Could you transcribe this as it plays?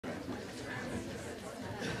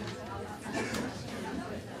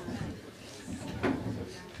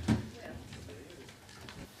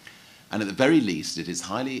And at the very least, it is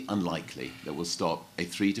highly unlikely that we'll stop a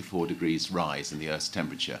 3 to 4 degrees rise in the Earth's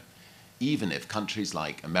temperature, even if countries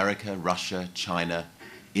like America, Russia, China,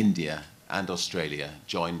 India, and Australia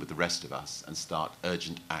join with the rest of us and start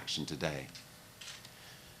urgent action today.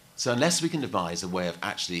 So unless we can devise a way of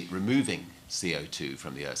actually removing CO2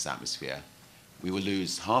 from the Earth's atmosphere, we will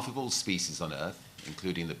lose half of all species on Earth,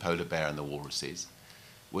 including the polar bear and the walruses.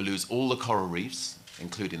 We'll lose all the coral reefs,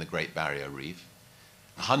 including the Great Barrier Reef.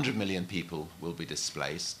 100 million people will be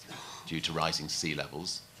displaced due to rising sea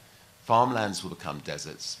levels. Farmlands will become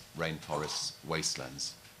deserts, rainforests,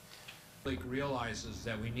 wastelands. Realizes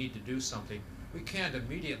that we need to do something. We can't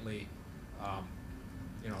immediately,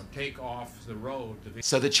 take off the road.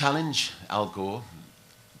 So the challenge Al Gore,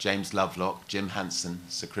 James Lovelock, Jim Hansen,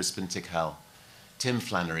 Sir Crispin Tickell, Tim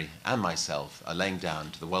Flannery, and myself are laying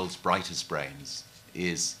down to the world's brightest brains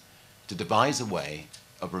is to devise a way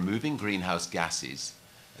of removing greenhouse gases,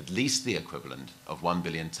 at least the equivalent of 1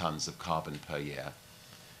 billion tons of carbon per year,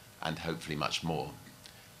 and hopefully much more.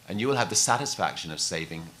 And you will have the satisfaction of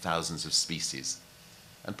saving thousands of species,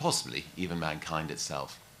 and possibly even mankind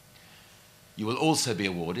itself. You will also be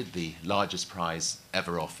awarded the largest prize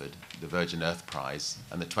ever offered, the Virgin Earth Prize,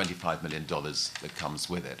 and the $25 million that comes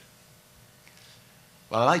with it.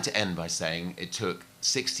 Well, I'd like to end by saying it took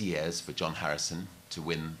 60 years for John Harrison to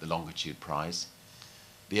win the Longitude Prize.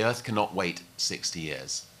 The Earth cannot wait 60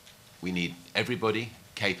 years. We need everybody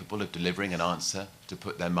capable of delivering an answer to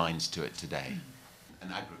put their minds to it today.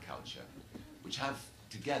 And agriculture, which have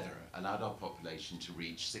together allowed our population to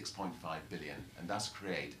reach 6.5 billion and thus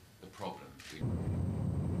create the problem.